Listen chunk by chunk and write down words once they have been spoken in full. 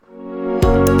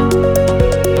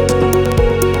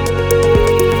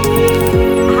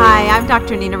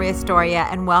Dr. Nina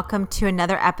Riastoria, and welcome to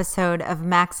another episode of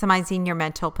Maximizing Your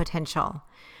Mental Potential.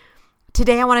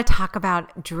 Today I want to talk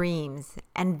about dreams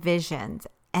and visions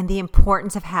and the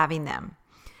importance of having them.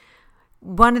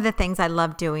 One of the things I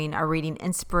love doing are reading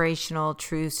inspirational,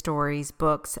 true stories,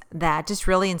 books that just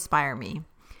really inspire me.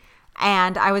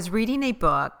 And I was reading a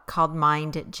book called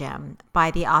Mind Gym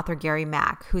by the author Gary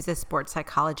Mack, who's a sports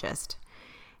psychologist.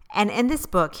 And in this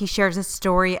book, he shares a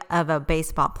story of a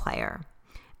baseball player.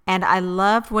 And I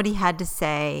loved what he had to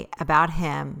say about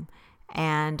him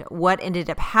and what ended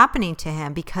up happening to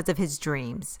him because of his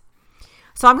dreams.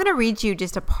 So I'm going to read you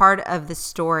just a part of the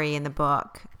story in the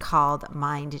book called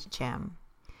Mind Gym.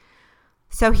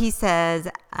 So he says,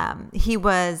 he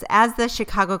was, as the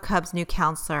Chicago Cubs' new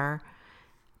counselor,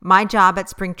 my job at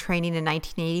spring training in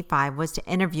 1985 was to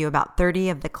interview about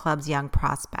 30 of the club's young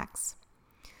prospects.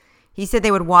 He said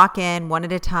they would walk in one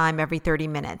at a time every 30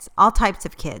 minutes, all types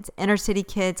of kids, inner city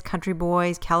kids, country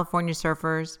boys, California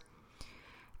surfers.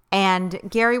 And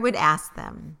Gary would ask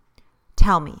them,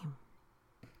 tell me,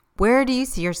 where do you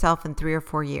see yourself in 3 or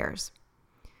 4 years?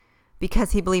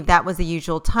 Because he believed that was the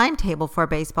usual timetable for a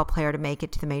baseball player to make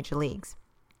it to the major leagues.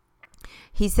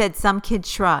 He said some kids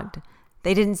shrugged.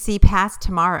 They didn't see past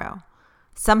tomorrow.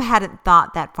 Some hadn't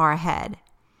thought that far ahead.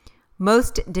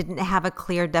 Most didn't have a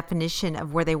clear definition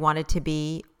of where they wanted to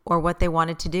be or what they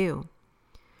wanted to do.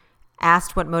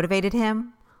 Asked what motivated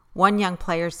him, one young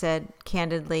player said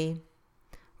candidly,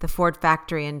 the Ford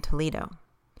factory in Toledo.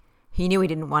 He knew he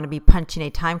didn't want to be punching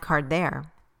a time card there.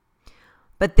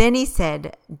 But then he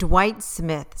said Dwight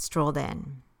Smith strolled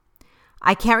in.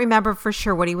 I can't remember for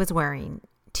sure what he was wearing,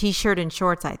 t-shirt and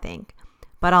shorts, I think,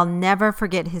 but I'll never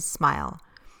forget his smile.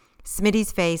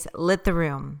 Smitty's face lit the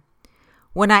room.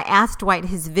 When I asked Dwight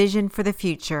his vision for the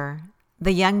future,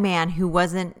 the young man who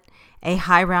wasn't a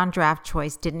high-round draft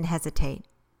choice didn't hesitate.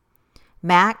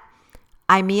 Mac,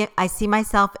 I see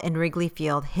myself in Wrigley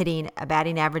Field hitting a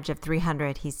batting average of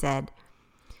 300, he said.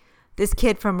 This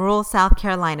kid from rural South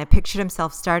Carolina pictured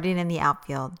himself starting in the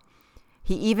outfield.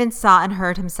 He even saw and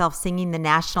heard himself singing the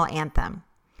national anthem.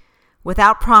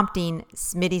 Without prompting,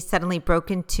 Smitty suddenly broke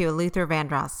into a Luther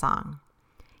Vandross song.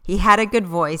 He had a good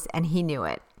voice, and he knew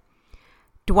it.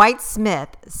 Dwight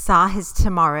Smith saw his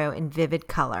tomorrow in vivid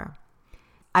color.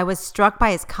 I was struck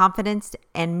by his confidence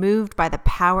and moved by the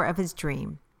power of his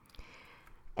dream.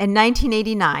 In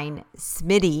 1989,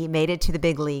 Smitty made it to the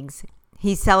big leagues.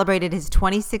 He celebrated his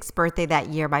 26th birthday that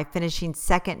year by finishing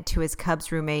second to his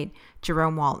Cubs roommate,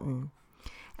 Jerome Walton,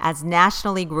 as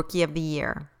National League Rookie of the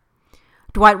Year.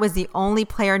 Dwight was the only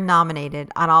player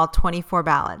nominated on all 24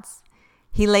 ballots.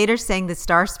 He later sang the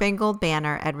Star-Spangled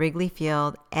Banner at Wrigley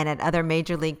Field and at other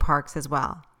major league parks as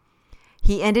well.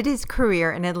 He ended his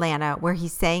career in Atlanta, where he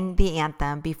sang the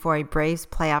anthem before a Braves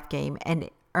playoff game and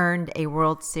earned a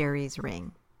World Series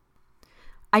ring.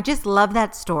 I just love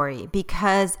that story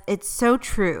because it's so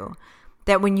true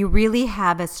that when you really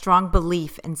have a strong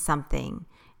belief in something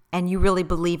and you really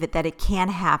believe it, that it can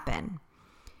happen.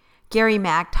 Gary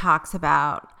Mack talks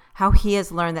about how he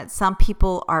has learned that some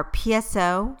people are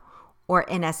PSO or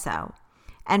NSO.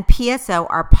 And PSO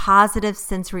are positive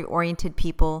sensory-oriented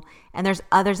people, and there's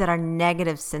others that are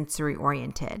negative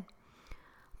sensory-oriented.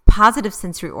 Positive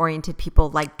sensory-oriented people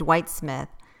like Dwight Smith,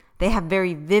 they have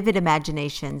very vivid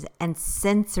imaginations and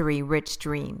sensory-rich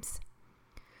dreams.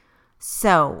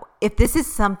 So if this is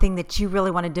something that you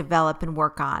really want to develop and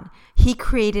work on, he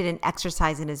created an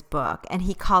exercise in his book, and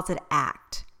he calls it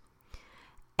ACT.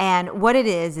 And what it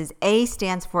is A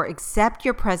stands for accept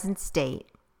your present state.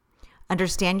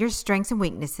 Understand your strengths and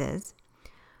weaknesses.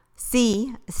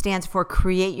 C stands for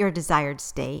create your desired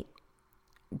state.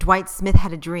 Dwight Smith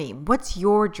had a dream. What's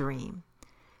your dream?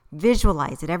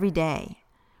 Visualize it every day.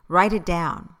 Write it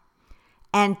down.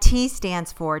 And T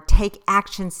stands for take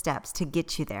action steps to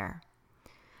get you there.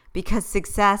 Because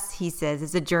success, he says,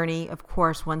 is a journey, of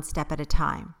course, one step at a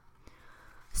time.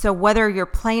 So whether you're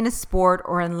playing a sport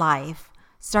or in life,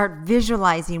 start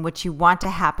visualizing what you want to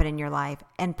happen in your life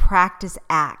and practice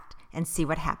ACT and see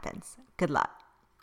what happens. Good luck.